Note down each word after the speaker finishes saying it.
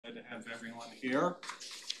have everyone here.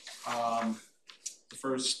 The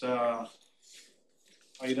first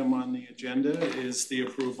item on the agenda is the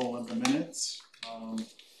approval of the minutes.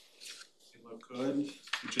 They look good.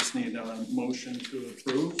 We just need a motion to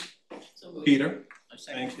approve. So Peter,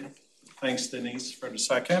 thank you. Thanks, Denise, for the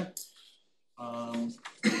second.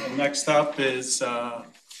 Next up is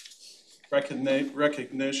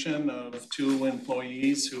recognition of 2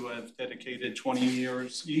 employees who have dedicated 20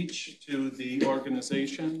 years each to the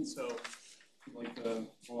organization. So I'd like to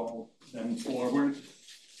call them forward.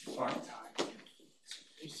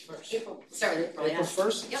 April, sorry, April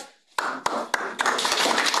first? Yep.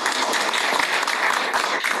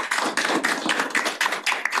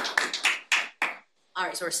 All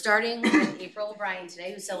right, so we're starting with April O'Brien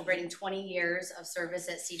today, who's celebrating 20 years of service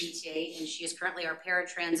at CDTA, and she is currently our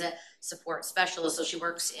paratransit support specialist, so she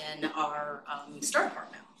works in our STAR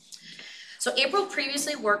department. So April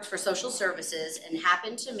previously worked for social services and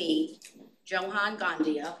happened to meet Johan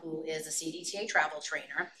Gondia, who is a CDTA travel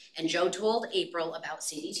trainer, and Joe told April about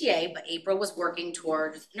CDTA, but April was working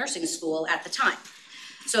towards nursing school at the time.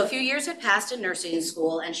 So a few years had passed in nursing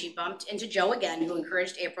school, and she bumped into Joe again, who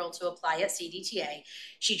encouraged April to apply at CDTA.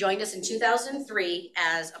 She joined us in 2003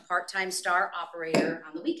 as a part-time STAR operator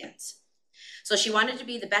on the weekends. So she wanted to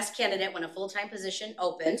be the best candidate when a full-time position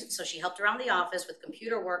opened, so she helped around the office with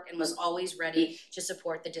computer work and was always ready to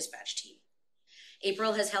support the dispatch team.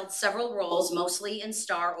 April has held several roles, mostly in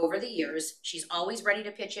STAR, over the years. She's always ready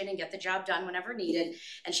to pitch in and get the job done whenever needed,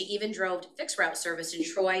 and she even drove fixed route service in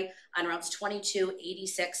Troy on routes 22,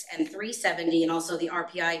 86, and 370, and also the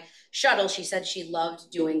RPI shuttle. She said she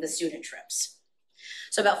loved doing the student trips.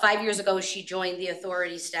 So about 5 years ago, she joined the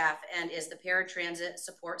authority staff and is the paratransit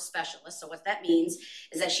support specialist. So what that means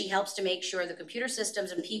is that she helps to make sure the computer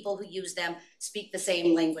systems and people who use them speak the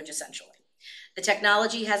same language, essentially. The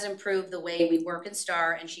technology has improved the way we work in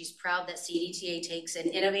STAR, and she's proud that CDTA takes an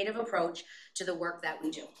innovative approach to the work that we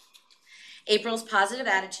do. April's positive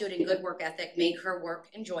attitude and good work ethic make her work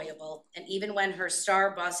enjoyable, and even when her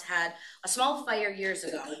STAR bus had a small fire years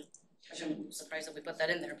ago, which I'm surprised that we put that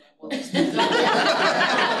in there, but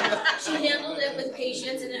she handled it with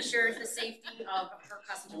patience and ensured the safety of her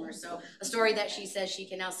customers. So a story that she says she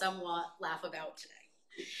can now somewhat laugh about today.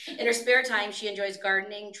 In her spare time, she enjoys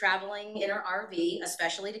gardening, traveling in her RV,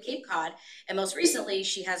 especially to Cape Cod, and most recently,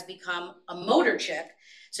 she has become a motor chick,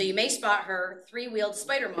 so you may spot her 3-wheeled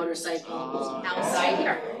spider motorcycle outside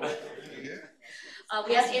here.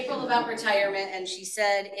 We asked April about retirement, and she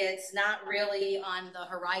said it's not really on the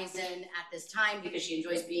horizon at this time because she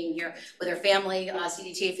enjoys being here with her family,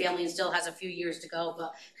 CDTA family, and still has a few years to go,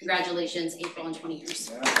 but congratulations, April, on 20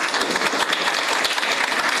 years.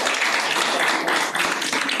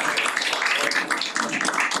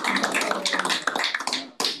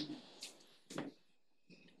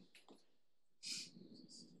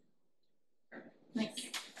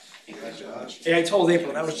 Hey, I told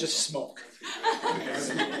April that was just smoke.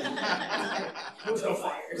 No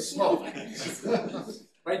fire, smoke.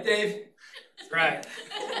 Right, Dave? Right.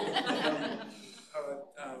 We're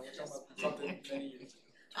talking about something many years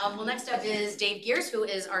ago. Well, next up is Dave Gears, who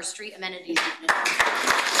is our street amenities manager.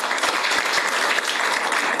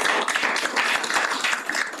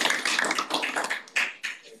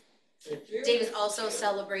 Dave is also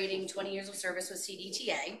celebrating 20 years of service with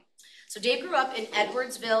CDTA. So Dave grew up in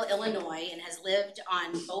Edwardsville, Illinois, and has lived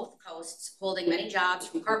on both coasts, holding many jobs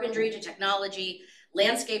from carpentry to technology,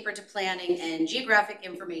 landscaper to planning, and geographic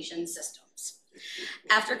information systems.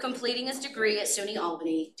 After completing his degree at SUNY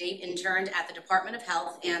Albany, Dave interned at the Department of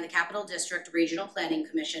Health and the Capital District Regional Planning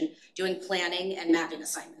Commission doing planning and mapping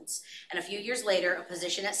assignments. And a few years later, a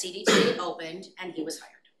position at CDTA opened, and he was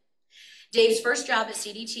hired. Dave's first job at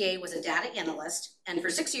CDTA was a data analyst, and for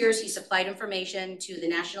 6 years he supplied information to the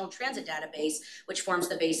National Transit Database, which forms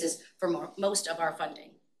the basis for most of our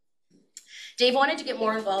funding. Dave wanted to get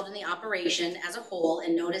more involved in the operation as a whole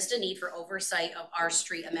and noticed a need for oversight of our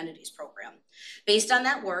street amenities program. Based on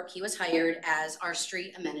that work, he was hired as our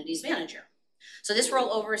street amenities manager. So this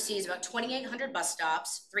role oversees about 2,800 bus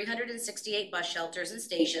stops, 368 bus shelters and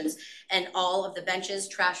stations, and all of the benches,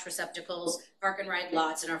 trash receptacles, park and ride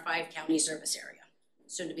lots in our 5-county service area,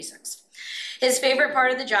 soon to be 6. His favorite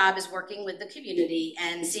part of the job is working with the community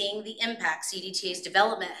and seeing the impact CDTA's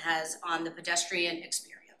development has on the pedestrian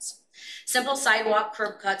experience. Simple sidewalk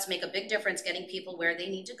curb cuts make a big difference getting people where they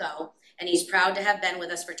need to go, and he's proud to have been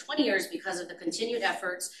with us for 20 years because of the continued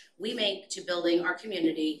efforts we make to building our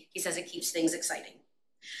community. He says it keeps things exciting.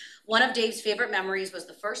 One of Dave's favorite memories was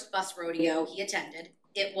the first bus rodeo he attended.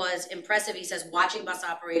 It was impressive, he says, watching bus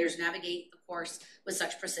operators navigate the course with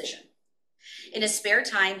such precision. In his spare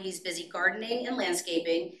time, he's busy gardening and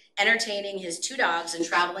landscaping, entertaining his 2 dogs, and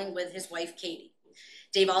traveling with his wife, Katie.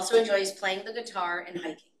 Dave also enjoys playing the guitar and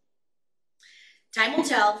hiking. Time will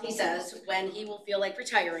tell, he says, when he will feel like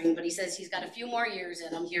retiring, but he says he's got a few more years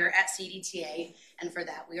in him here at CDTA, and for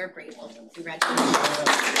that we are grateful. Congratulations.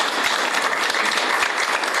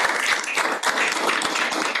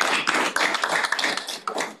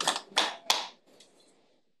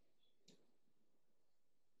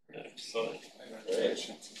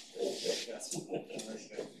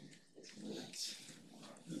 Excellent.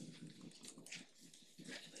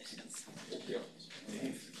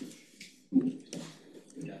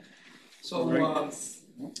 So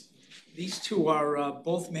these two are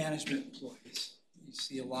both management employees. You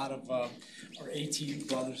see a lot of our ATU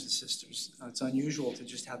brothers and sisters. It's unusual to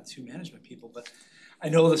just have 2 management people, but I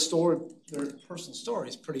know their personal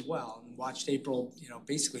stories pretty well, and watched April,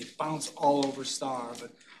 basically bounce all over Star,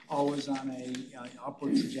 but always on a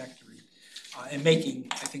upward trajectory, and making,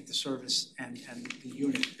 I think, the service and the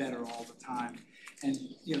unit better all the time. And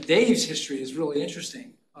Dave's history is really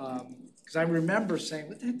interesting, because I remember saying,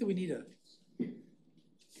 "What the heck do we need a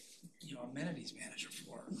amenities manager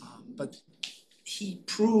for?" But he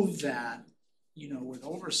proved that, with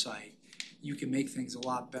oversight, you can make things a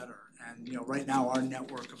lot better. And right now our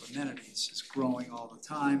network of amenities is growing all the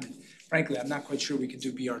time. And frankly, I'm not quite sure we could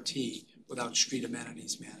do BRT without street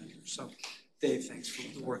amenities managers. So, Dave, thanks for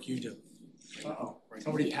the work you do.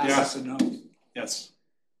 Somebody pass us a note. Yes.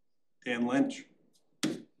 Dan Lynch.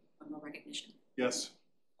 One more recognition. Yes.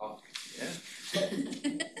 Yeah.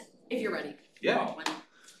 If you're ready. Yeah.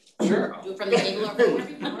 Sure. Do it from the table or from wherever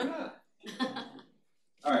you Why not?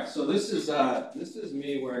 All right, so this is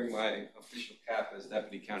me wearing my official cap as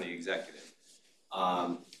Deputy County Executive.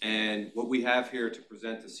 And what we have here to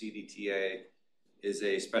present to CDTA is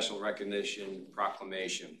a special recognition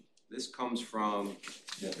proclamation. This comes from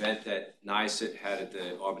an event that NYSET had at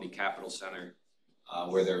the Albany Capitol Center,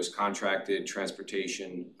 where there was contracted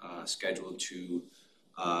transportation scheduled to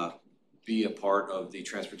be a part of the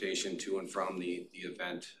transportation to and from the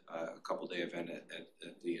event, a couple-day event at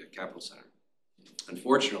the Capitol Center.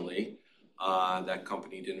 Unfortunately, that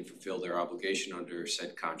company didn't fulfill their obligation under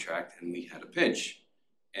said contract, and we had a pinch.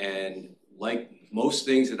 And like most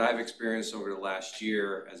things that I've experienced over the last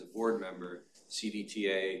year as a board member,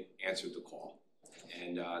 CDTA answered the call.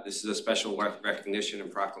 And this is a special recognition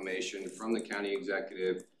and proclamation from the county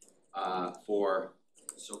executive for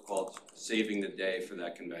so-called saving the day for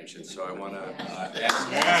that convention. So I want to ask.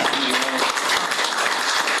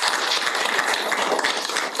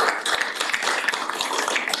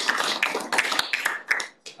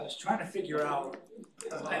 I was trying to figure out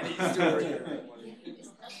what I need to do here.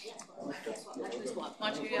 We're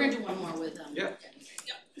going to do one more with them. Yeah.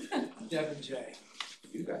 Devin J.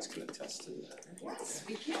 You guys can attest to that. Yes,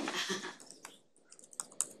 we can.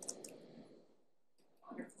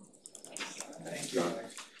 Thank you.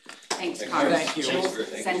 Thanks, Carl. Thank you.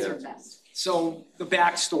 Sends her best. So the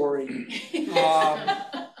backstory.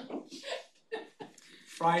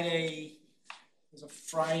 Friday, it was a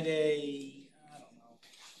Friday, I don't know,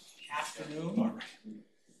 afternoon,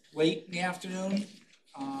 late in the afternoon.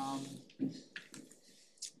 I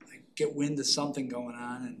get wind of something going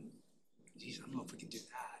on, and geez, I don't know if we can do that.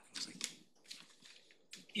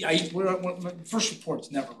 I was like, my first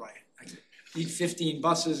report's never right. I need 15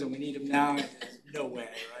 buses and we need them now. No way,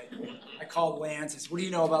 right? I called Lance, I said, what do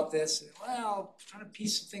you know about this? And, well, trying to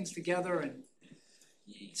piece some things together and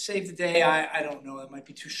save the day. I don't know, that might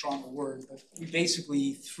be too strong a word, but we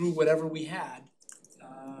basically threw whatever we had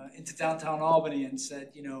into downtown Albany and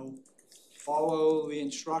said, follow the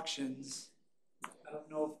instructions. I don't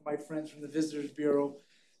know if my friends from the Visitors Bureau,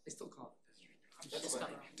 they still call it Visitors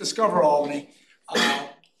Bureau. Discover Albany.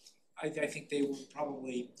 I think they were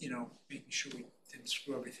probably, making sure we didn't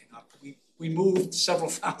screw everything up. We moved several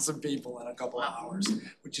thousand people in a couple of hours,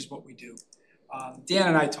 which is what we do. Dan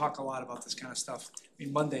and I talk a lot about this kind of stuff. I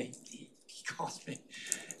mean, Monday he called me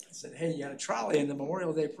and said, hey, you had a trolley in the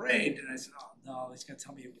Memorial Day parade. And I said, oh, no, he's going to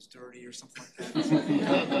tell me it was dirty or something like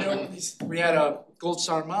that. We had a Gold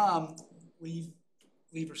Star mom leave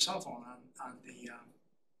her cell phone on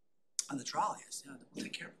the trolley. I said, we'll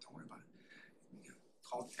take care of it. Don't worry about it.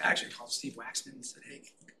 Actually called Steve Waxman and said, hey,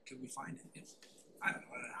 could we find it? I don't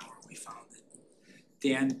know, in an hour we found it.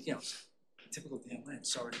 Dan, typical Dan Lynch,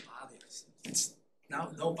 sorry to bother you. It's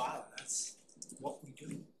no bother. That's what we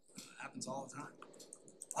do. It happens all the time.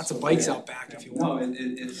 Lots of bikes out back if you want. No,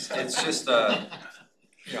 it's just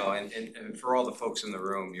and for all the folks in the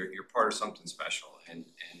room, you're part of something special, and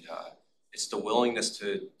it's the willingness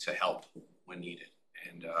to help when needed.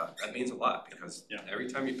 And that means a lot because every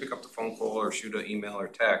time you pick up the phone call or shoot an email or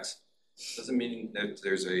text, doesn't mean that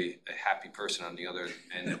there's a happy person on the other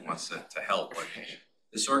end that wants to help. But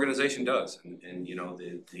this organization does, and you know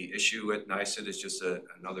the issue at NYSED is just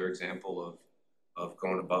another example of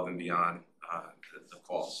going above and beyond the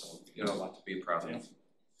call. So you got a lot to be proud of.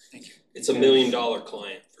 Thank you. It's $1 million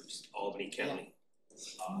client for Albany County.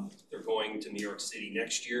 They're going to New York City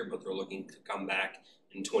next year, but they're looking to come back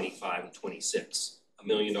in 25 and 26. $1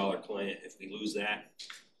 million client. If we lose that,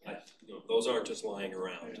 you know, those aren't just lying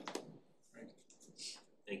around.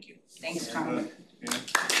 Thank you. Thanks, Carmen.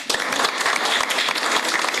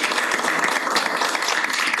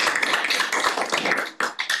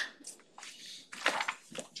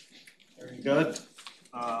 Very good.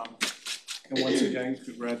 And once again,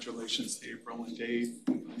 congratulations to April and Dave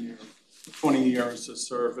on your 20 years of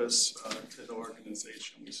service to the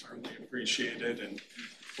organization. We certainly appreciate it, and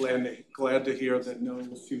glad to hear that no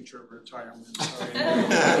future retirements are in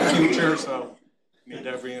the future, so need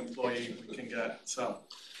every employee we can get. So,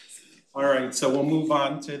 all right, so we'll move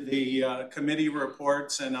on to the committee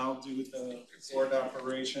reports, and I'll do the board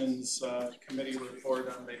operations committee report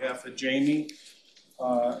on behalf of Jamie.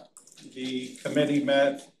 The committee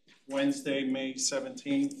met Wednesday, May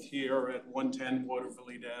 17th here at 110 Waterville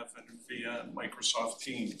Avenue via Microsoft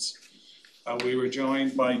Teams. We were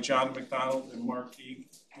joined by John McDonald and Mark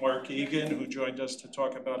Egan, who joined us to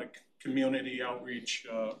talk about a community outreach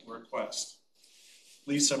request.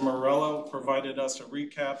 Lisa Morello provided us a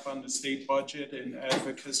recap on the state budget and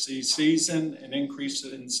advocacy season. An increase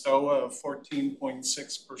in STOA of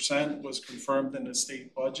 14.6% was confirmed in the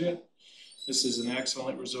state budget. This is an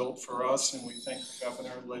excellent result for us, and we thank the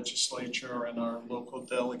governor, legislature, and our local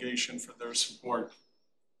delegation for their support.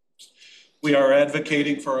 We are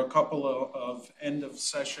advocating for a couple of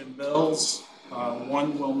end-of-session bills.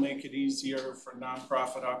 One will make it easier for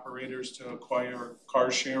nonprofit operators to acquire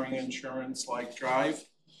car-sharing insurance like Drive,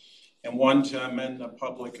 and one to amend the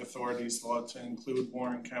public authorities law to include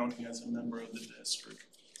Warren County as a member of the district.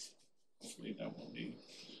 Hopefully that will be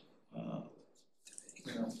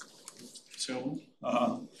soon.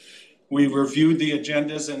 We reviewed the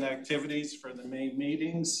agendas and activities for the May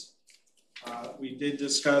meetings. We did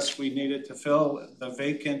discuss we needed to fill the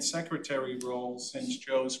vacant secretary role since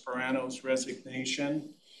Joe Sperano's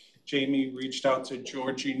resignation. Jamie reached out to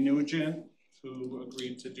Georgie Nugent, who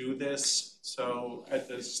agreed to do this. So at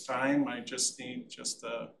this time, I just need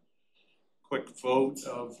a quick vote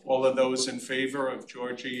of all of those in favor of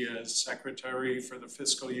Georgie as secretary for the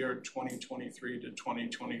fiscal year 2023 to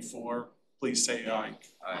 2024. Please say aye.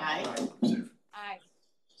 Aye. Aye.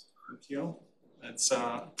 Thank you. That's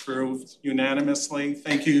approved unanimously.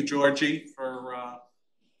 Thank you, Georgie, for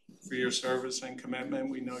your service and commitment.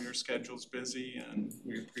 We know your schedule's busy, and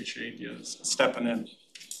we appreciate you stepping in.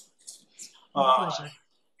 Pleasure.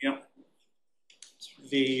 Yep.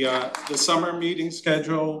 The summer meeting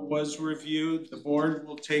schedule was reviewed. The board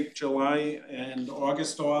will take July and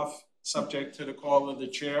August off, subject to the call of the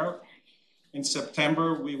chair. In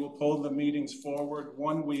September, we will pull the meetings forward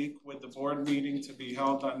 1 week with the board meeting to be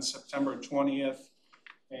held on September 20th.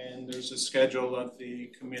 And there's a schedule of the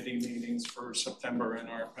committee meetings for September in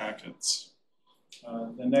our packets.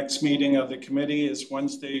 The next meeting of the committee is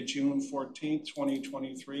Wednesday, June 14th,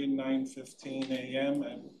 2023, 9:15 a.m.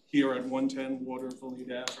 here at 110 Waterville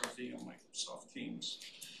Avenue via Microsoft Teams.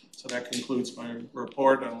 So that concludes my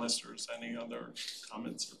report, unless there's any other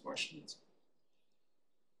comments or questions.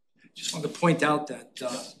 Just wanted to point out that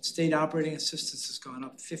state operating assistance has gone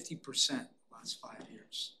up 50% the last 5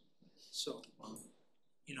 years. So,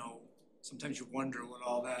 you know, sometimes you wonder what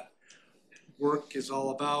all that work is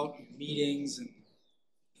all about, meetings, and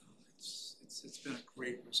it's been a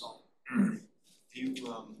great result. Do you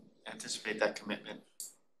anticipate that commitment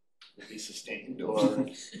will be sustained, or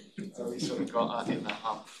are we sort of in the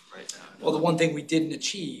hump right now? Well, the one thing we didn't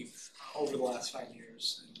achieve over the last 5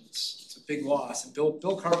 years, and it's a big loss, and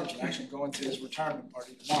Bill Carter's actually going to his retirement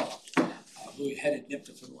party tomorrow, who headed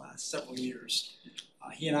NIPTA for the last several years.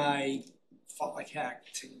 He and I fought like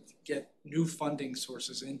heck to get new funding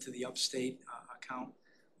sources into the upstate account.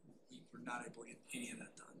 We were not able to get any of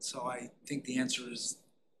that done. So I think the answer is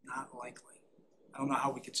not likely. I don't know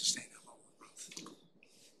how we could sustain that level of growth.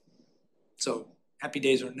 So happy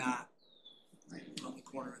days are not on the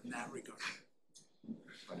corner in that regard.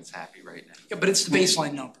 But it's happy right now. Yeah, but it's the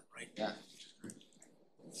baseline number, right? Yeah.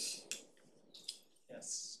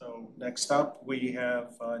 Yes, so next up we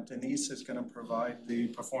have Denise is going to provide the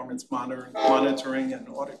performance monitoring and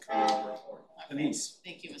audit committee report. Denise.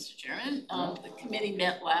 Thank you, Mr. Chairman. The committee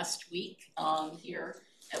met last week here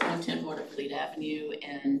at 110 Waterfleet Avenue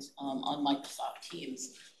and on Microsoft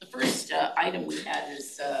Teams. The first item we had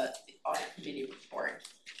is the audit committee report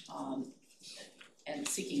and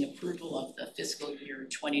seeking approval of the fiscal year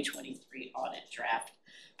 2023 audit draft.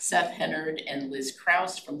 Seth Hennard and Liz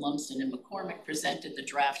Kraus from Lumsden and McCormick presented the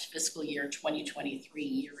draft fiscal year 2023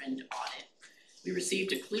 year-end audit. We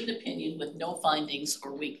received a clean opinion with no findings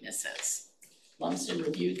or weaknesses. Lumsden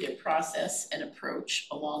reviewed their process and approach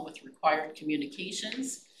along with required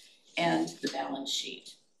communications and the balance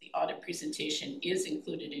sheet. The audit presentation is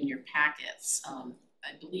included in your packets.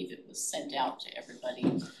 I believe it was sent out to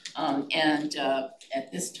everybody. At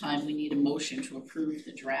this time, we need a motion to approve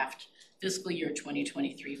the draft fiscal year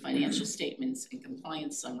 2023 financial statements and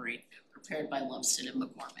compliance summary prepared by Lumsden and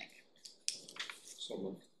McCormick. So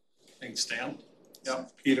moved. Thanks, Dan. Yeah,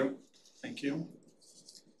 Peter, thank you.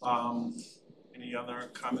 Any other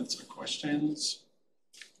comments or questions?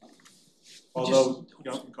 Although,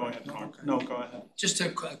 go ahead, Mark. No, go ahead. Just a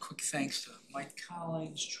quick thanks to Mike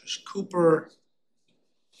Collins, Trish Cooper,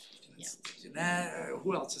 Jeanette,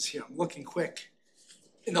 who else is here? I'm looking quick.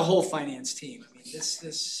 And the whole finance team. I mean, this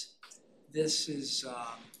is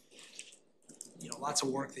lots of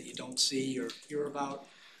work that you don't see or hear about.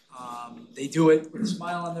 They do it with a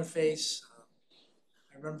smile on their face.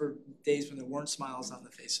 I remember days when there weren't smiles on the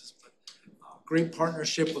faces, but great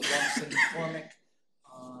partnership with Lumsden and McCormick.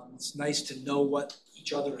 It's nice to know what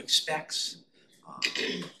each other expects.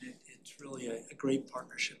 It's really a great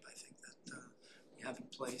partnership, I think, that we have in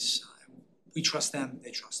place. We trust them,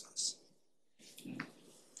 they trust us.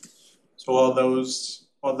 So all those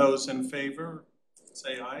in favor,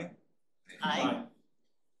 say aye. Aye.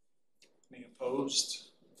 Any opposed?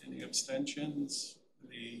 Any abstentions?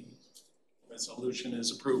 The resolution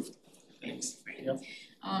is approved. Thanks. Yep.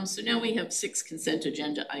 So now we have 6 consent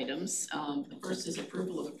agenda items. The first is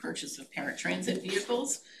approval of the purchase of paratransit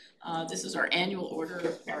vehicles. This is our annual order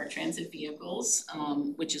of paratransit vehicles,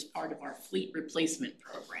 which is part of our fleet replacement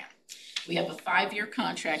program. We have a 5-year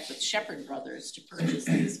contract with Shepherd Brothers to purchase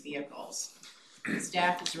these vehicles.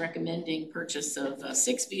 Staff is recommending purchase of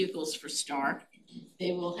 6 vehicles for STAR.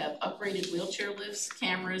 They will have upgraded wheelchair lifts,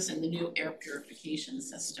 cameras, and the new air purification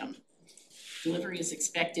system. Delivery is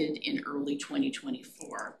expected in early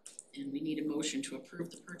 2024, and we need a motion to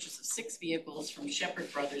approve the purchase of 6 vehicles from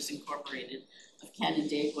Shepherd Brothers Incorporated of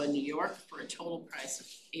Canandaigua, New York, for a total price of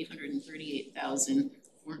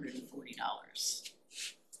 $838,440.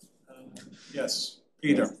 Yes,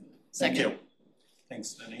 Peter. Thank Second. you.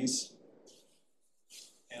 Thanks, Denise.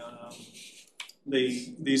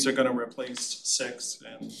 These are going to replace 6,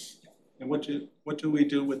 and what do we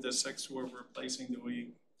do with the 6 we're replacing? Do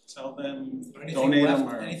we sell them, donate them,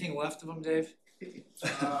 or Anything left of them, Dave?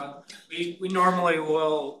 We normally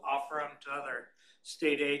will offer them to other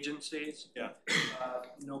state agencies. Yeah.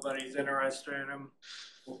 Nobody's interested in them.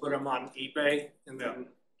 We'll put them on eBay, and then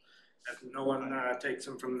if no one takes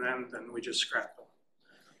them from them, then we just scrap them.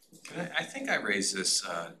 I think I raised this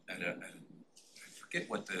I forget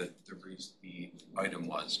what the item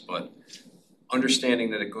was, but understanding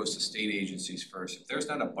that it goes to state agencies first, if there's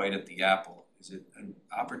not a bite at the apple, is it an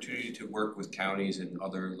opportunity to work with counties and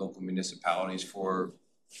other local municipalities for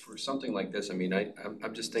something like this? I mean,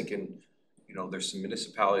 I'm just thinking, there's some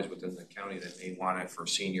municipalities within the county that may want it for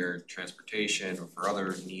senior transportation or for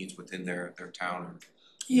other needs within their town or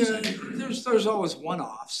Yeah, there's always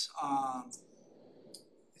one-offs.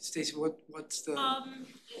 Stacy, what's the?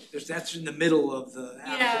 That's in the middle of the.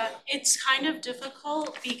 Yeah, it's kind of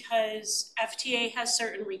difficult because FTA has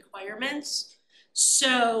certain requirements.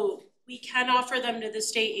 So we can offer them to the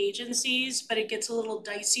state agencies, but it gets a little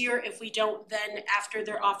dicier if we don't then, after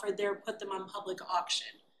they're offered there, put them on public auction.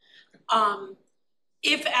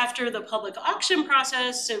 If after the public auction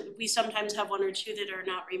process, so we sometimes have 1 or 2 that are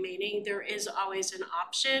not remaining, there is always an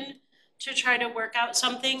option to try to work out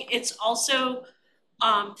something. It's also,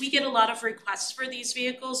 we get a lot of requests for these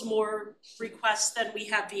vehicles, more requests than we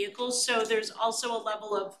have vehicles. So there's also a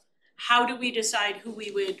level of how do we decide who we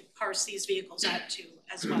would parse these vehicles out to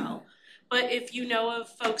as well. But if you know of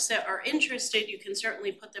folks that are interested, you can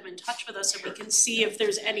certainly put them in touch with us and we can see if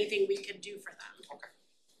there's anything we can do for them. Okay.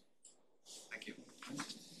 Thank you.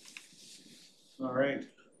 all right.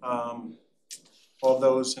 All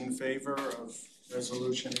those in favor of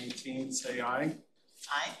resolution 18, say aye.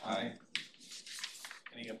 Aye. Aye.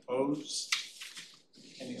 Any opposed?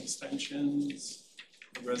 Any abstentions?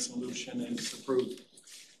 The resolution is approved.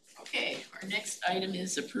 Okay, our next item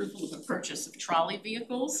is approval of the purchase of trolley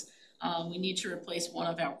vehicles. We need to replace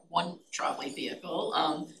one trolley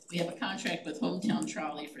vehicle. We have a contract with Hometown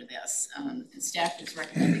Trolley for this. And staff is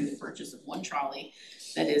recommending the purchase of 1 trolley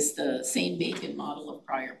that is the same make and model of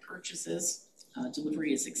prior purchases.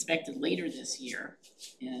 Delivery is expected later this year,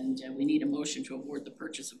 and we need a motion to award the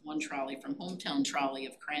purchase of one trolley from Hometown Trolley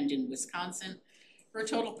of Crandon, Wisconsin, for a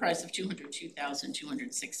total price of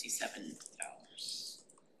 $202,267.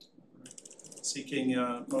 Seeking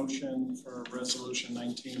a motion for resolution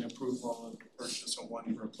 19, approval of the purchase of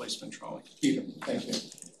one replacement trolley. Peter, thank you.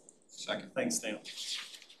 Second. Thanks, Dan.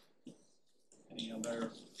 Any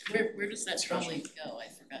other? Where does that trolley go? I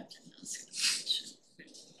forgot to ask.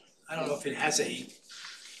 I don't know if it has a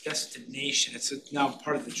destination, it's now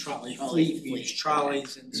part of the trolley Trolley fleet. We fleet. use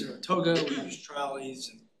trolleys in Saratoga, we use trolleys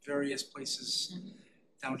in various places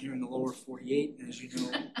down here in the lower 48, and as you know,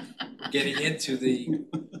 we're getting into the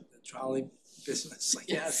trolley business, I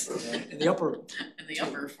guess, in the upper. In the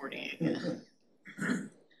upper 48, yeah.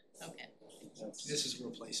 Okay, This is a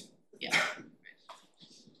replacement. yeah.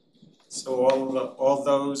 So all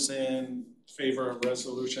those in favor of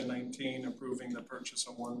resolution 19, approving the purchase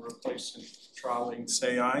of one replacement trolley,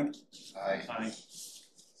 say aye. Aye. Aye.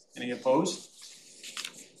 Any opposed?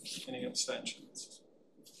 Any abstentions?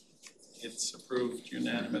 It's approved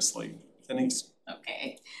unanimously. Denise?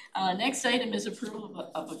 Okay, next item is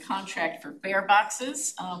approval of a contract for fare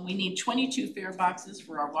boxes. We need 22 fare boxes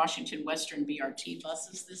for our Washington Western BRT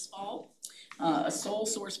buses this fall. A sole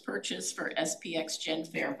source purchase for SPX Gen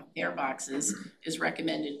fare boxes is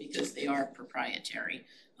recommended because they are proprietary.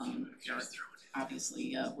 They're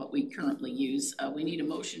obviously what we currently use. We need a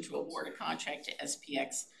motion to award a contract to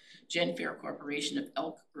SPX Gen Fare Corporation of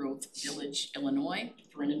Elk Grove Village, Illinois,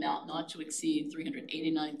 for an amount not to exceed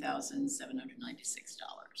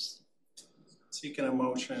 $389,796. Seeking a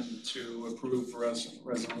motion to approve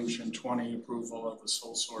resolution 20, approval of the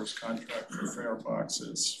sole source contract for fare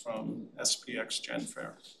boxes from SPX Gen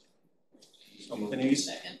Fare. Denise?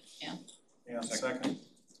 Second, yeah. Yeah, second.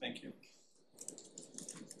 Thank you.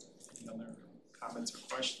 Any other comments or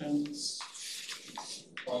questions?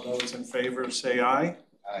 All those in favor say aye.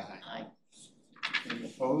 Aye. Any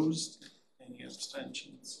opposed? Any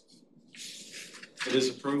abstentions? It is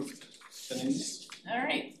approved. Denise? All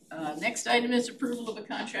right, next item is approval of a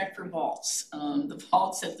contract for vaults. The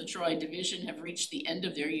vaults at the Troy Division have reached the end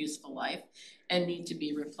of their useful life and need to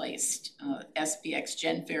be replaced. SPX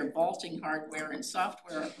Gen Fare vaulting hardware and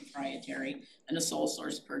software are proprietary, and a sole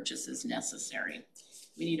source purchase is necessary.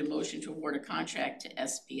 We need a motion to award a contract to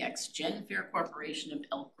SPX Gen Fare Corporation of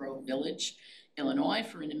Elk Grove Village, Illinois,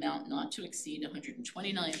 for an amount not to exceed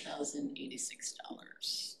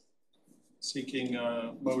 $129,086. Seeking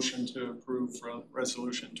a motion to approve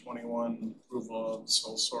resolution 21, approval of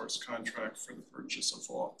sole source contract for the purchase of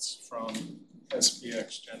vaults from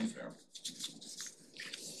SPX Gen Fare.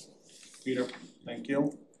 Peter, thank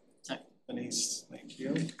you. Second. Denise, thank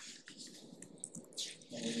you.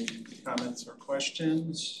 Any comments or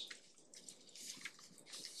questions?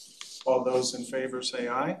 All those in favor say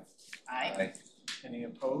aye. Aye. Any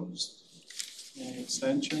opposed? Any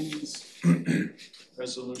abstentions?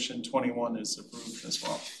 Resolution 21 is approved as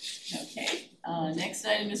well. Okay, next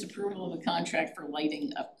item is approval of a contract for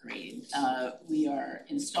lighting upgrade. We are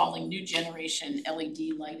installing new generation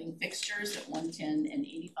LED lighting fixtures at 110 and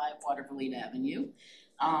 85 Waterville Avenue.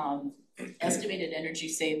 Estimated energy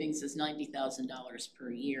savings is $90,000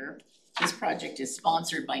 per year. This project is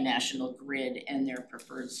sponsored by National Grid, and their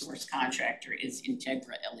preferred source contractor is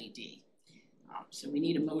Integra LED. So we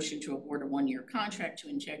need a motion to award a one-year contract to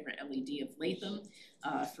Integra LED of Latham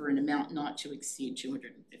for an amount not to exceed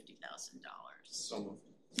 $250,000. So moved.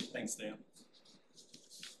 Thanks, Dan.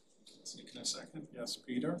 Seeking a second. Yes,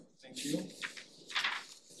 Peter, thank you.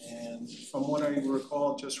 And from what I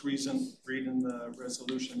recall, just reading the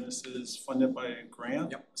resolution, this is funded by a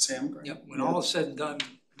grant? Yep. SAM grant? Yep, when all is said and done,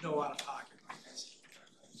 no out of pocket, I guess.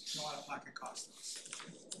 No out of pocket cost to us.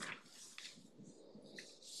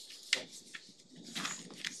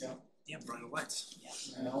 Yeah, brighter lights.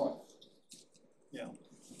 Yeah.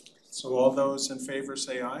 So all those in favor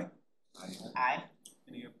say aye. Aye.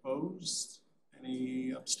 Any opposed?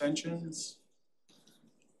 Any abstentions?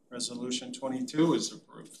 Resolution 22 is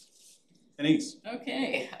approved. Denise?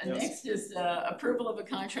 Okay, Yes. next is approval of a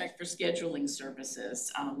contract for scheduling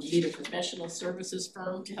services. We need a professional services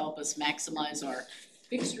firm to help us maximize our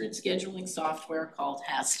fixed route scheduling software called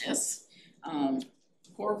Hastis.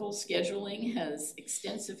 Corval Scheduling has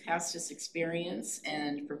extensive Hastis experience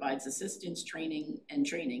and provides assistance, training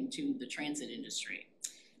to the transit industry.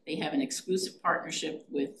 They have an exclusive partnership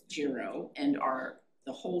with Giro and are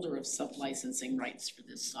the holder of sub-licensing rights for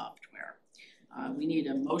this software. We need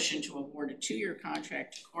a motion to award a 2-year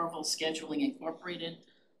contract to Corval Scheduling Incorporated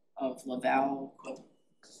of Laval,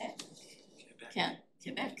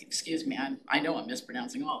 excuse me, I know I'm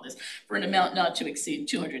mispronouncing all this, for an amount not to exceed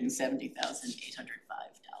 $270,805.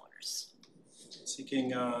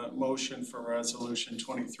 Seeking a motion for resolution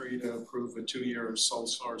 23 to approve a 2-year sole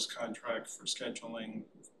source contract for scheduling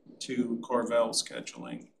to Corvell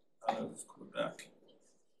Scheduling out of Quebec.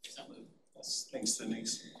 So moved. Yes, thanks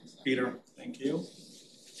Denise. Peter, thank you.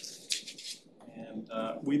 And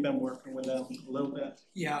we've been working with them a little bit.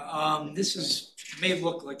 Yeah, this may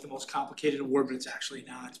look like the most complicated award, but it's actually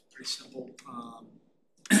not. It's pretty simple.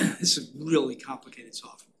 This is really complicated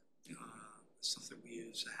software, stuff that we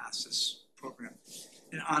use, the HASIS program.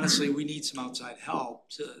 And honestly, we need some outside help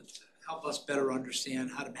to help us better understand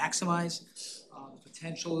how to maximize the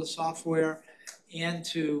potential of the software and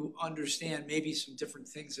to understand maybe some different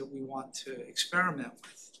things that we want to experiment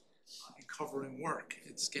with in covering work.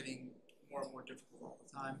 It's getting more and more difficult all the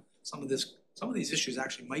time. Some of these issues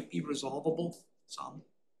actually might be resolvable, some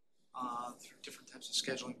through different types of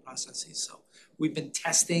scheduling processes. So we've been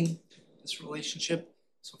testing this relationship.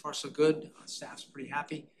 So far so good. Staff's pretty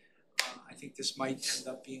happy. I think this might end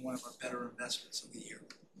up being one of our better investments of the year.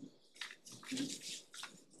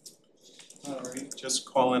 All right, just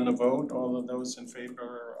call in the vote. All of those in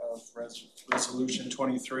favor of resolution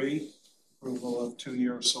 23, approval of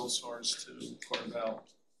 2-year sole source to Corvell,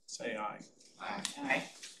 say aye. Aye.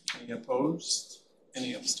 Any opposed?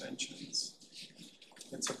 Any abstentions?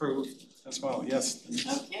 It's approved as well. Yes.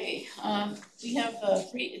 Okay, we have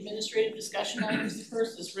 3 administrative discussion items. The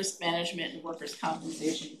first is risk management and workers'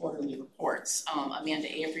 compensation quarterly reports.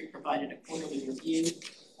 Amanda Avery provided a quarterly review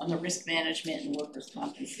on the risk management and workers'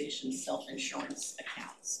 compensation self-insurance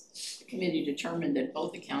accounts. The committee determined that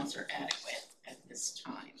both accounts are adequate at this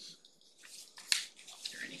time. Is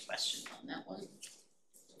there any questions on that one?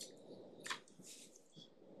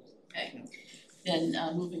 Okay. Then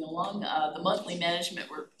moving along, the monthly management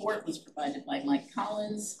report was provided by Mike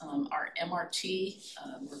Collins. Our MRT,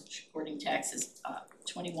 reporting taxes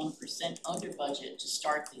 21% under budget to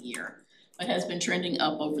start the year, but has been trending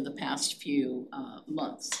up over the past few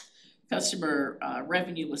months. Customer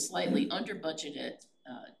revenue was slightly under budget at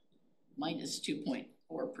minus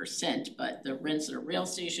 2.4%, but the Rensselaer Rail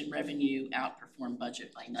Station revenue outperformed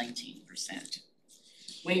budget by 19%.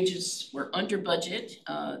 Wages were under budget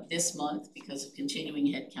this month because of continuing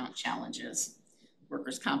headcount challenges.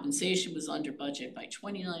 Workers' compensation was under budget by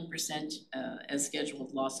 29% as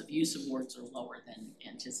scheduled loss of use awards are lower than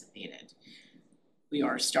anticipated. We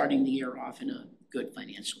are starting the year off in a good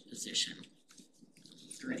financial position.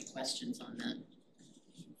 Is there any questions on that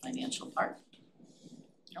financial part?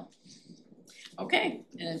 No. Okay,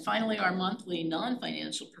 and finally, our monthly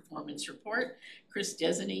non-financial performance report. Chris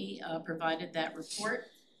Desany provided that report.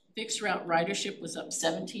 Fixed route ridership was up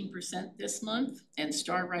 17% this month, and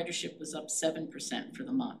star ridership was up 7% for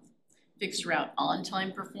the month. Fixed route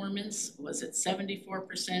on-time performance was at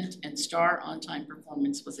 74%, and star on-time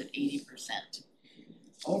performance was at 80%.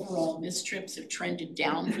 Overall, missed trips have trended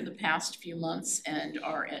down for the past few months and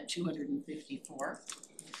are at 254.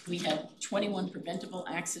 We had 21 preventable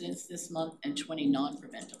accidents this month and 20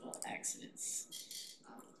 non-preventable accidents.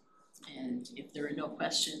 And if there are no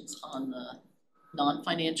questions on the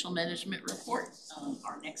non-financial management report,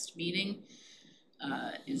 our next meeting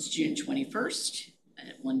is June 21st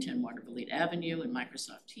at 110 Waterville Avenue in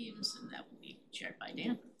Microsoft Teams, and that will be chaired by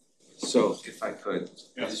Dan. So if I could,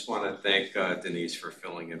 I just want to thank Denise for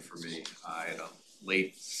filling in for me. I had a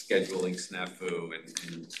late scheduling snafu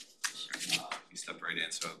and you stepped right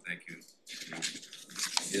in, so thank you. I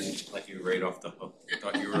didn't let you right off the hook. I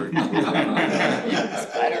thought you were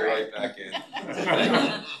right back in.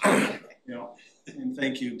 Yeah, and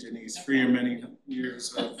thank you, Denise, for your many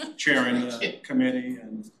years of chairing the committee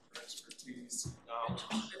and expertise,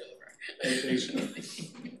 dedication.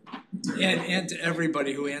 And to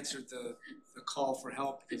everybody who answered the call for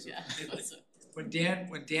help, because when Dan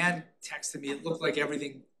texted me, it looked like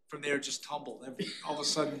everything from there just tumbled. All of a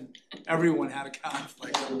sudden, everyone had a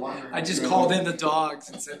conflict. I just called in the dogs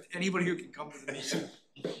and said, anybody who can come to the meeting.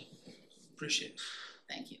 Appreciate it.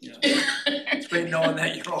 Thank you. Yeah. It's great knowing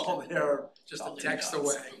that you're all there, just a text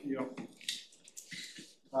away. Yep.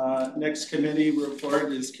 Next committee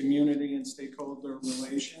report is community and stakeholder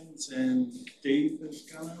relations, and Dave is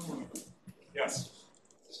gonna. Yes,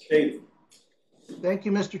 Dave. Thank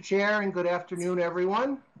you, Mr. Chair, and good afternoon,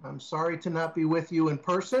 everyone. I'm sorry to not be with you in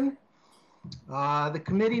person. The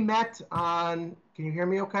committee met on, can you hear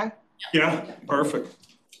me okay? Yeah, perfect.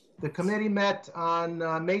 The committee met on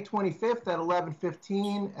May 25th at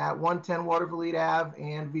 11:15 at 110 Waterville Ave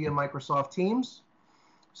and via Microsoft Teams.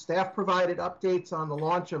 Staff provided updates on the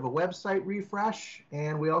launch of a website refresh,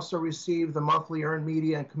 and we also received the monthly earned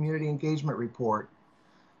media and community engagement report.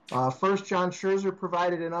 First, John Scherzer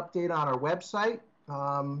provided an update on our website.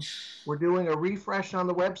 We're doing a refresh on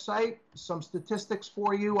the website. Some statistics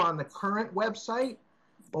for you on the current website.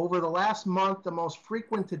 Over the last month, the most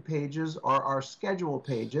frequented pages are our schedule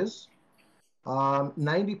pages.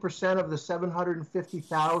 90% of the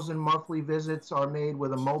 750,000 monthly visits are made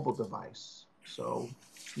with a mobile device, so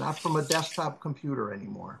not from a desktop computer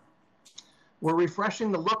anymore. We're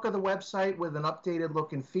refreshing the look of the website with an updated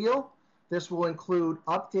look and feel. This will include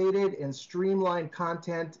updated and streamlined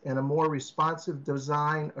content and a more responsive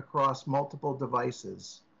design across multiple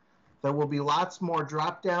devices. There will be lots more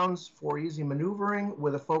drop-downs for easy maneuvering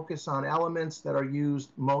with a focus on elements that are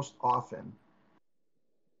used most often.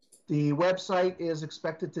 The website is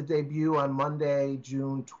expected to debut on Monday,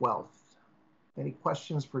 June 12th. Any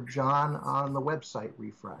questions for John on the website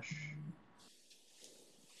refresh?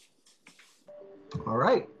 All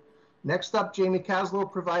right. Next up, Jamie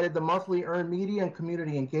Kaslow provided the monthly earned media and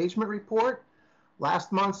community engagement report.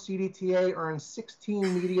 Last month, CDTA earned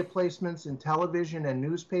 16 media placements in television and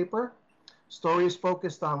newspaper. Stories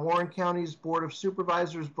focused on Warren County's Board of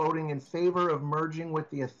Supervisors voting in favor of merging with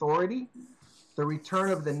the authority, the return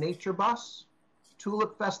of the Nature Bus,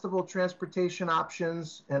 Tulip Festival transportation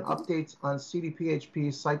options, and updates on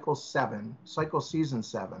CDPHP Cycle Season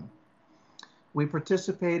 7. We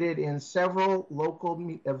participated in several local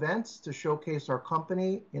events to showcase our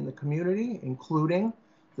company in the community, including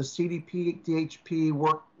the CDPHP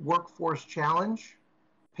Workforce Challenge,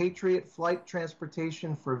 Patriot Flight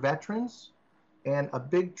Transportation for Veterans, and a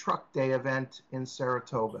Big Truck Day event in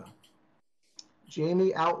Saratoga.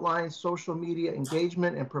 Jamie outlined social media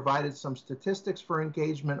engagement and provided some statistics for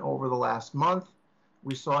engagement over the last month.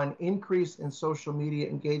 We saw an increase in social media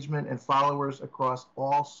engagement and followers across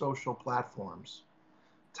all social platforms.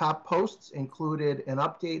 Top posts included an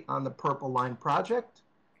update on the Purple Line project,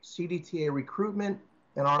 CDTA recruitment,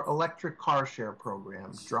 and our electric car share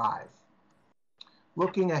program, Drive.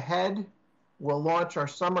 Looking ahead, we'll launch our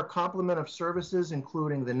summer complement of services,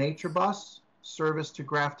 including the Nature Bus, service to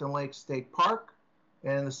Grafton Lake State Park,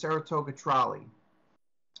 and the Saratoga Trolley.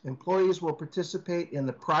 Employees will participate in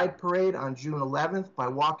the Pride Parade on June 11th by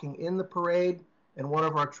walking in the parade, and one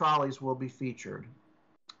of our trolleys will be featured.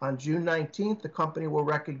 On June 19th, the company will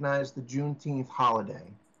recognize the Juneteenth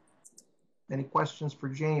holiday. Any questions for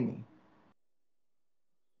Jamie?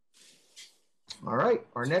 All right,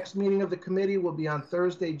 our next meeting of the committee will be on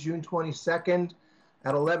Thursday, June 22nd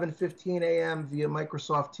at 11:15 a.m. via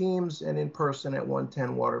Microsoft Teams and in person at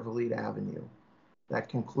 110 Watervliet Avenue. That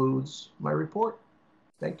concludes my report.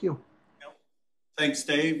 Thank you. Yep. Thanks,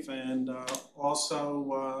 Dave. And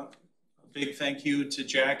also a big thank you to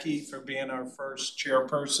Jackie for being our first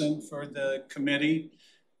chairperson for the committee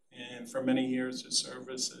and for many years of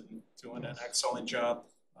service and doing an excellent job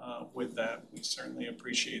with that. We certainly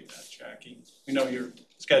appreciate that, Jackie. We know your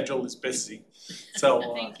schedule is busy.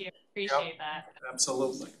 So thank you. Appreciate that.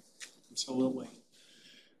 Absolutely. Absolutely.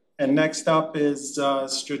 And next up is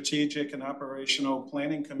Strategic and Operational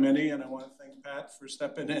Planning Committee, and I want to thank Pat for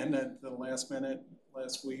stepping in at the last minute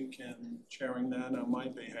last week and chairing that on my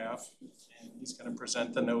behalf. And he's going to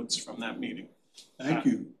present the notes from that meeting. Thank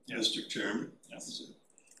you, Mr. Chairman. Yes.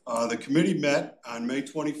 The committee met on May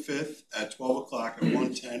 25th at 12 o'clock at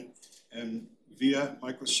 110 and via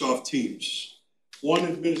Microsoft Teams. One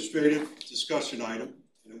administrative discussion item,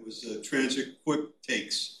 and it was the Transit Quick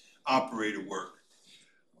Takes operator work.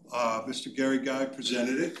 Mr. Gary Guy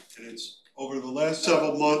presented it, and it's over the last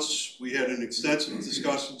several months, we had an extensive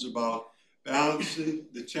discussions about balancing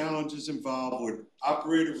the challenges involved with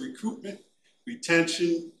operator recruitment,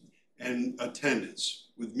 retention, and attendance,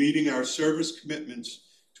 with meeting our service commitments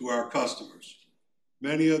to our customers.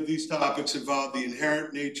 Many of these topics involve the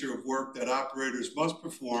inherent nature of work that operators must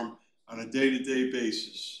perform on a day-to-day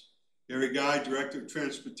basis. Gary Guy, Director of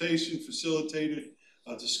Transportation, facilitated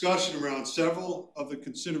a discussion around several of the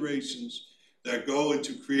considerations that go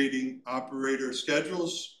into creating operator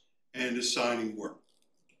schedules and assigning work.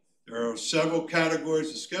 There are several categories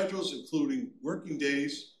of schedules, including working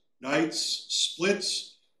days, nights,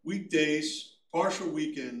 splits, weekdays, partial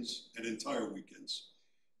weekends, and entire weekends.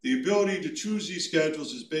 The ability to choose these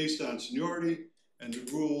schedules is based on seniority and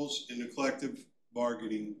the rules in the collective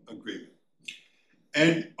bargaining agreement.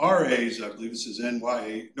 And RAs, I believe it says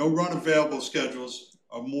NYA, no run available schedules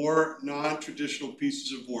are more non-traditional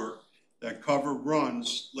pieces of work that cover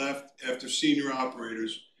runs left after senior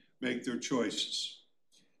operators make their choices.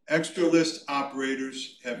 Extra list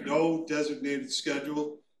operators have no designated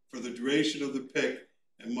schedule for the duration of the pick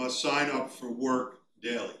and must sign up for work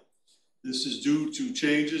daily. This is due to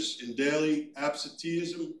changes in daily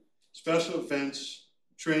absenteeism, special events,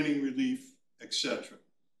 training relief, etc.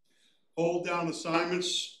 Hold down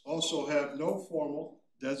assignments also have no formal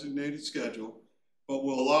designated schedule, but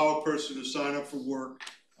will allow a person to sign up for work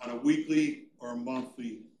on a weekly or a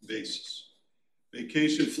monthly basis.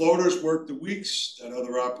 Vacation floaters work the weeks that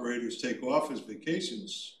other operators take off as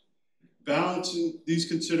vacations. Balancing these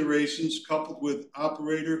considerations coupled with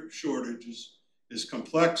operator shortages is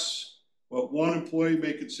complex. What one employee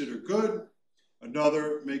may consider good,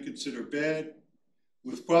 another may consider bad.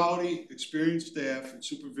 With quality, experienced staff and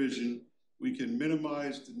supervision, we can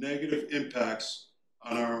minimize the negative impacts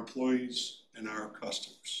on our employees and our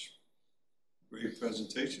customers. Great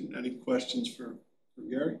presentation. Any questions for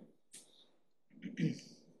Gary?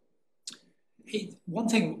 Hey, one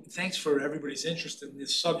thing, thanks for everybody's interest in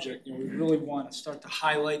this subject. You know, we really want to start to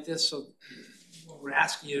highlight this, so we're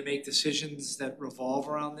asking you to make decisions that revolve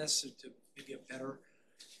around this to maybe a better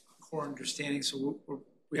core understanding. So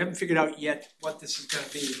we haven't figured out yet what this is going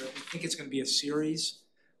to be, but we think it's going to be a series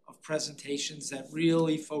of presentations that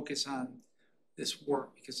really focus on this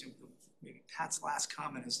work, because maybe Pat's last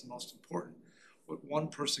comment is the most important. What one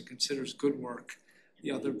person considers good work,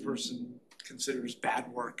 the other person considers bad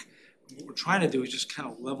work. And what we're trying to do is just kind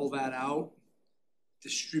of level that out,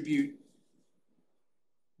 distribute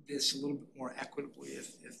this a little bit more equitably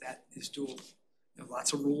if that is doable. There are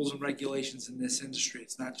lots of rules and regulations in this industry.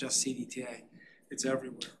 It's not just CDTA, it's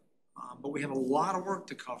everywhere. But we have a lot of work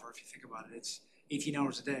to cover if you think about it. It's 18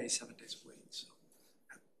 hours a day, 7 days a week. So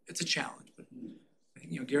it's a challenge, but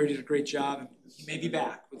you know, Gary did a great job, and he may be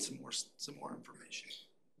back with some more information.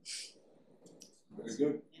 Very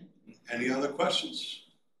good. Any other questions?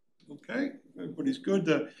 Okay, everybody's good.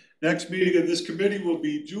 The next meeting of this committee will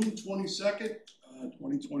be June 22nd,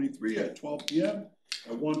 2023 at 12 p.m.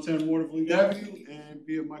 at 110 Waterville Avenue and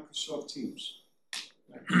via Microsoft Teams.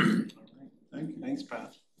 All right. Thank you. Thanks,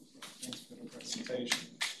 Pat. Thanks for the presentation.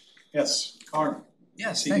 Yes, Carmen.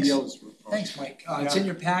 Yes, CEO's thanks. report. Thanks, Mike. It's in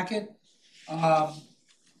your packet.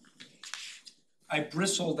 I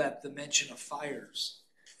bristled at the mention of fires,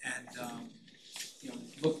 and you know,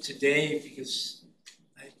 looked today because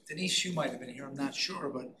Denise, you might have been here. I'm not sure,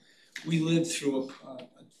 but we lived through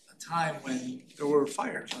a time when there were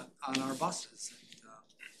fires on our buses. And,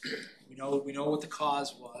 we know what the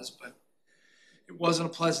cause was, but it wasn't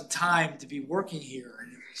a pleasant time to be working here,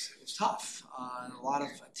 and it was tough. A lot of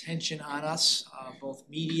attention on us, both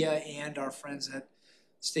media and our friends at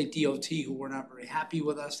State DOT, who were not very happy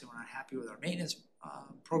with us. They were not happy with our maintenance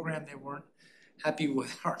program. They weren't happy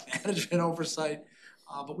with our management oversight.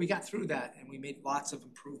 But we got through that, and we made lots of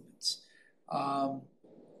improvements.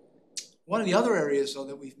 One of the other areas, though,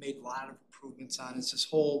 that we've made a lot of improvements on is this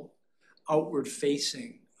whole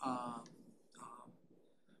outward-facing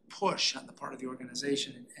push on the part of the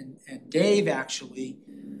organization. And Dave actually,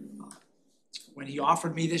 when he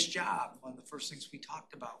offered me this job, one of the first things we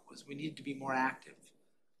talked about was we needed to be more active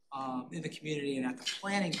in the community and at the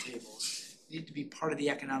planning tables. We need to be part of the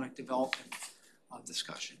economic development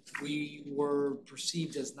discussion. We were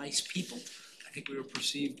perceived as nice people. I think we were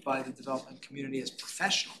perceived by the development community as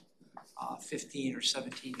professional 15 or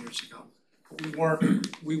 17 years ago. But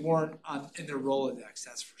we weren't in their Rolodex,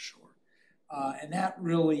 that's for sure. And that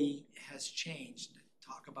really has changed.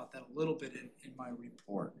 I'll talk about that a little bit in my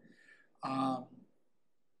report.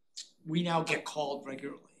 We now get called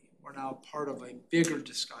regularly. We're now part of a bigger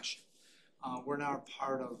discussion. We're now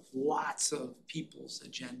part of lots of people's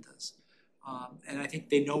agendas. And I think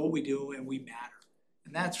they know what we do and we matter.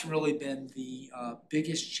 And that's really been the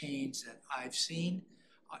biggest change that I've seen.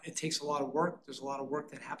 It takes a lot of work. There's a lot of work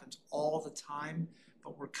that happens all the time,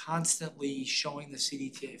 but we're constantly showing the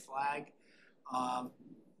CDTA flag.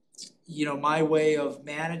 You know, my way of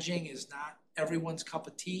managing is not everyone's cup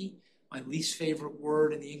of tea. My least favorite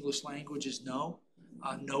word in the English language is no.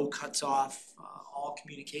 No cuts off all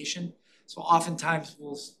communication. So oftentimes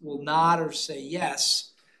we'll nod or say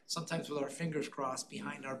yes, sometimes with our fingers crossed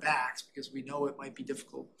behind our backs because we know it might be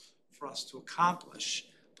difficult for us to accomplish.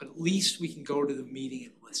 But at least we can go to the meeting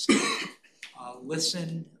and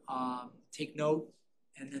listen. Take note,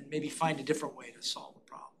 and then maybe find a different way to solve a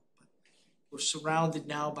problem. But we're surrounded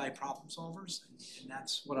now by problem solvers, and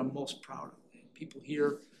that's what I'm most proud of. And people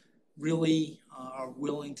here really are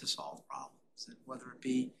willing to solve problems, and whether it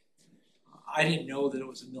be, I didn't know that it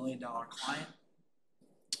was $1 million client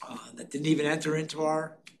that didn't even enter into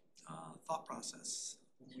our thought process.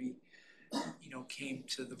 We, came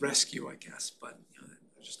to the rescue, I guess. But I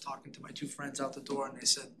was just talking to my two friends out the door, and they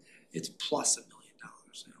said it's plus $1 million.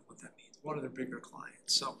 What that means. One of their bigger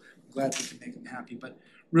clients. So I'm glad we can make them happy. But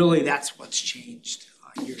really, that's what's changed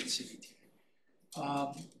here at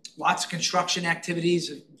CDTA. Lots of construction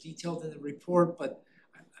activities detailed in the report, but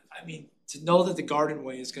I mean, to know that the Garden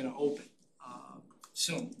Way is gonna open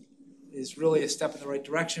soon is really a step in the right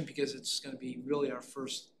direction because it's gonna be really our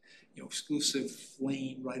first, exclusive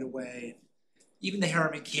lane right away. Even the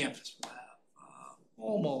Harriman campus will have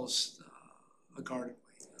almost a Garden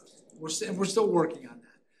Way. We're still working on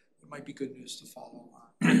that. There might be good news to follow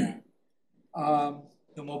on.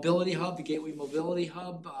 The Mobility Hub, the Gateway Mobility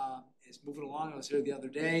Hub is moving along. I was here the other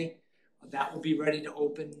day. That will be ready to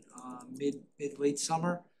open late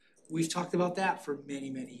summer. We've talked about that for many,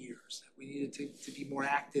 many years. That we needed to be more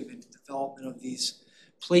active in the development of these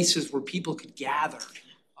places where people could gather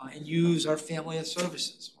and use our family of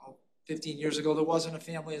services. Well, 15 years ago, there wasn't a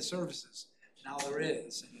family of services. Now there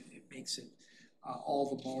is, and it makes it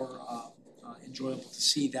all the more enjoyable to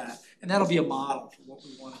see that. And that'll be a model for what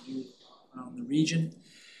we want to do around the region.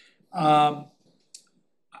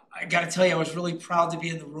 I got to tell you, I was really proud to be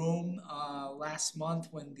in the room last month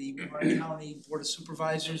when the Warren County Board of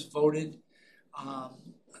Supervisors voted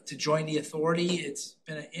to join the authority. It's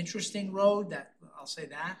been an interesting road, I'll say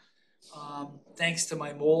that. Thanks to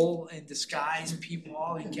my mole in disguise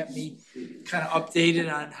people, he kept me kind of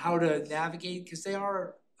updated on how to navigate because they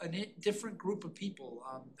are a different group of people.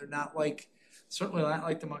 They're not certainly not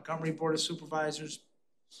like the Montgomery Board of Supervisors,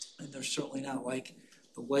 and they're certainly not like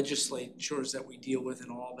the legislatures that we deal with in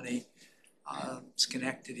Albany,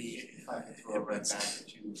 Schenectady. If I could throw right back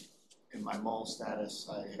at you, in my mole status,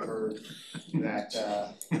 I heard that,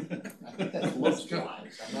 I think that looks good. I'm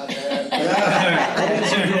not there.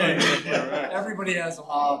 Everybody has a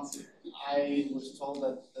I was told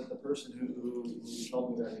that the person who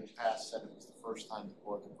told me that in the past said it was the first time the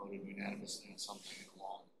board had voted unanimously on something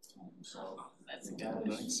along. So That's a that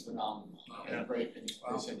is phenomenal. Yeah. Great, and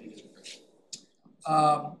they said he did great.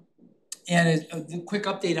 And a quick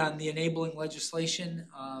update on the enabling legislation.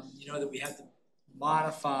 That we had to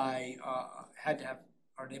modify, had to have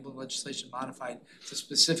our enabling legislation modified to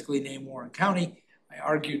specifically name Warren County. I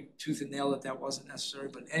argued tooth and nail that wasn't necessary,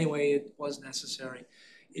 but anyway, it was necessary.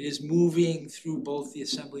 It is moving through both the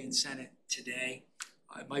Assembly and Senate today.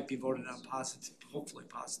 It might be voted on hopefully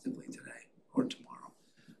positively today or tomorrow.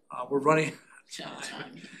 We're running out of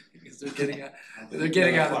time because they're getting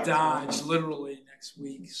out of Dodge literally next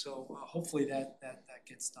week. So hopefully that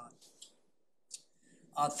gets done.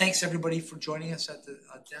 Thanks everybody for joining us at the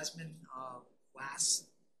Desmond last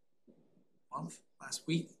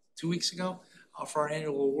week, 2 weeks ago, for our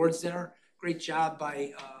annual awards dinner. Great job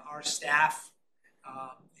by our staff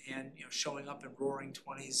and showing up in Roaring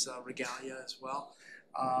 20s regalia as well.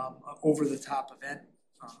 Over the top event.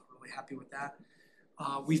 Really happy with that.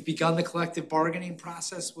 We've begun the collective bargaining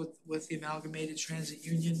process with the Amalgamated Transit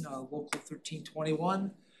Union, Local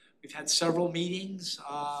 1321. We've had several meetings.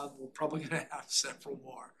 We're probably going to have several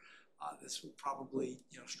more. This will probably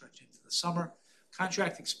stretch into the summer.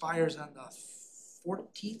 Contract expires on the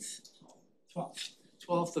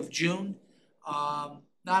 12th of June.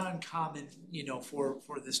 Not uncommon,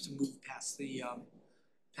 for this to move past the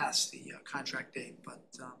contract date, but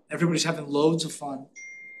everybody's having loads of fun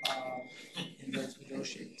in those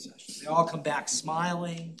negotiating sessions. They all come back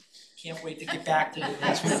smiling. Can't wait to get back to the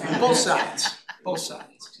next one. Both sides.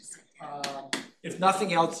 If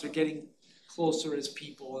nothing else, they're getting closer as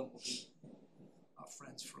people and will be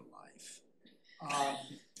friends for life.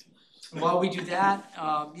 While we do that,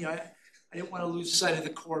 I didn't want to lose sight of the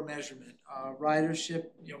core measurement. Ridership,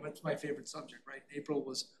 that's my favorite subject, right? April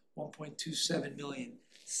was 1.27 million,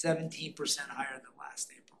 17% higher than last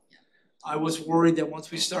April. Yeah. I was worried that once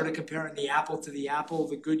we started comparing the apple to the apple,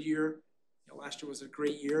 the good year, last year was a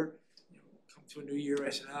great year. Come to a new year, I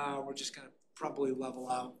said, we're just going to probably level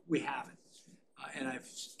out. We haven't. And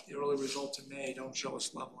the early results in May don't show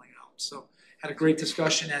us leveling out. So had a great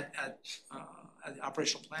discussion at the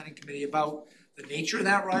Operational Planning Committee about the nature of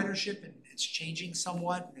that ridership, and it's changing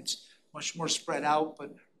somewhat, and it's much more spread out,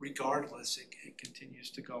 but regardless, it continues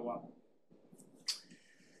to go up.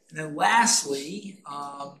 And then lastly,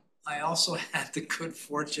 I also had the good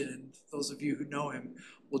fortune, and those of you who know him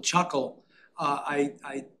will chuckle,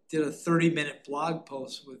 I did a 30-minute blog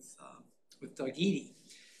post with Doug Eady,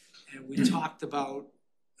 and we talked about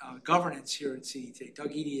governance here at CDTA.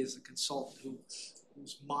 Doug Eady is a consultant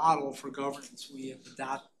whose model for governance we have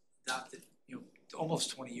adopted almost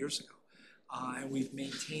 20 years ago. And we've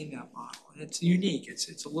maintained that model. And it's unique,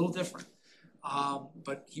 it's a little different.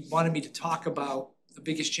 But he wanted me to talk about the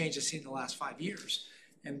biggest change I've seen in the last 5 years.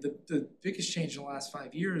 And the biggest change in the last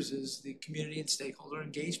 5 years is the Community and Stakeholder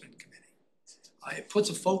Engagement Committee. It puts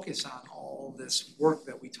a focus on all this work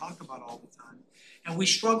that we talk about all the time. And we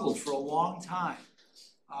struggled for a long time.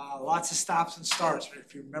 Lots of stops and starts.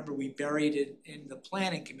 If you remember, we buried it in the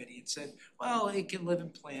planning committee and said, well, it can live in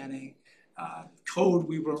planning. code,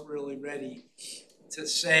 we weren't really ready to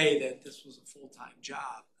say that this was a full-time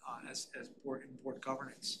job as board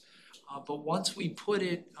governance. But once we put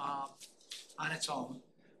it on its own,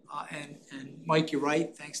 and Mike, you're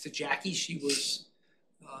right, thanks to Jackie, she was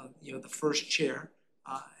the first chair.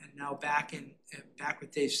 And now back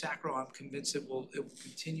with Dave Sacro, I'm convinced it will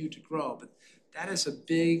continue to grow. But that is a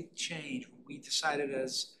big change when we decided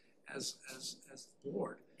as the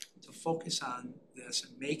board to focus on this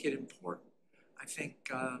and make it important. I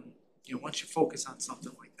think once you focus on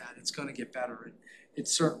something like that, it's going to get better. And it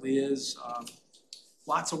certainly is.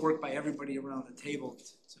 Lots of work by everybody around the table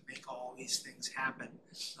to make all these things happen.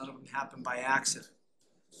 None of them happen by accident.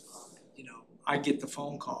 I get the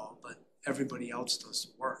phone call, but everybody else does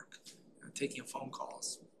the work. Taking a phone call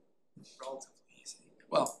is relatively easy.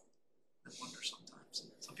 Well, I wonder sometimes.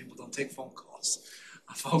 Some people don't take phone calls.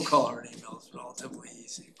 A phone call or an email is relatively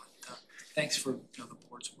easy. But thanks for the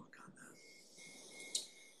board's work on that.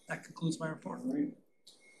 That concludes my report. All right.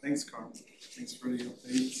 Thanks, Carl. Thanks for the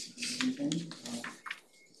updates and everything.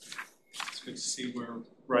 It's good to see where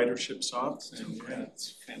ridership's up, and yeah,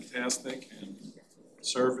 it's fantastic, and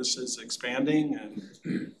service is expanding, and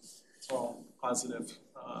it's all positive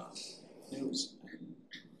news.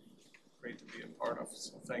 Great to be a part of,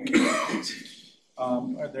 so thank you.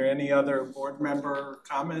 Are there any other board member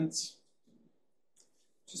comments?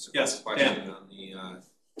 Just a yes, quick question on the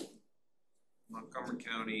Montgomery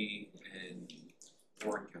County and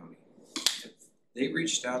Warren County. Have they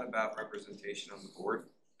reached out about representation on the board?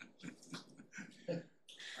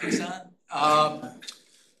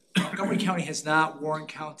 Montgomery County has not. Warren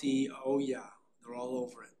County, oh yeah, they're all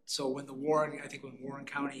over it. So when when Warren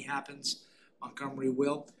County happens, Montgomery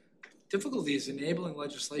will. Difficulty is enabling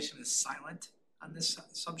legislation is silent on this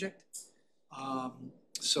subject.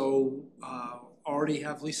 Already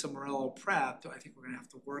have Lisa Morello prepped. I think we're going to have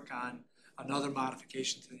to work on another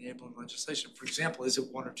modification to the enabling legislation. For example, is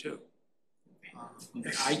it 1 or 2?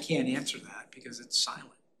 I can't answer that because it's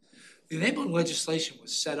silent. The enabling legislation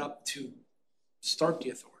was set up to start the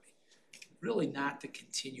authority, really not to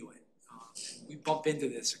continue it. We bump into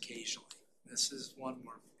this occasionally. This is one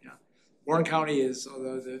where, Warren County is,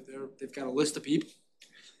 although they've got a list of people.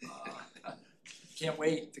 Can't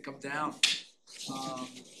wait to come down.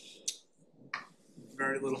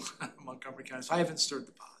 Very little Montgomery County, so I haven't stirred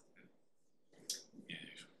the pot.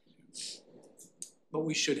 But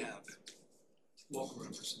we should have local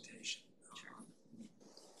representation.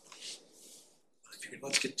 I figured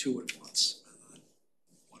let's get 2 at once,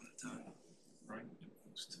 one at a time. Right.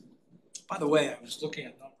 By the way, I was looking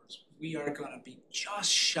at numbers. We are going to be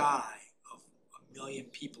just shy of 1 million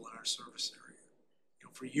people in our service area.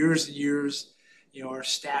 For years and years, our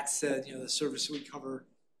stats said, the service we cover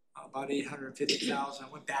about 850,000. I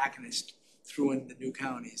went back and I threw in the new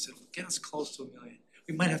counties. It'll get us close to 1 million.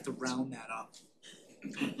 We might have to round that up.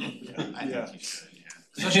 Yeah.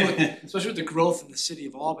 Especially with the growth in the city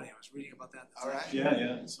of Albany. I was reading about that. All right.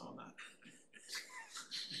 Yeah, I saw that.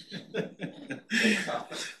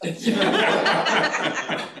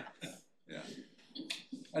 Yeah.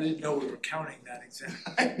 I didn't know we were counting that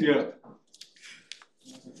exactly. Yeah.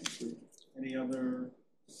 Any other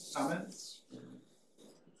comments?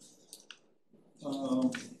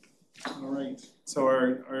 All right. So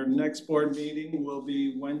our next board meeting will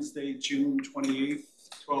be Wednesday, June 28th,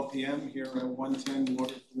 12 p.m. here at 110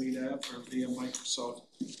 Waterfleet Ave via Microsoft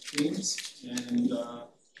Teams, and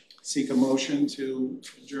seek a motion to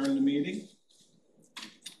adjourn the meeting.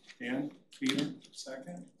 Dan, Peter,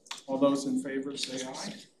 second. All those in favor say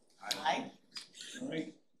aye. Aye. All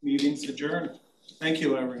right. Meeting's adjourned. Thank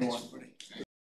you, everyone.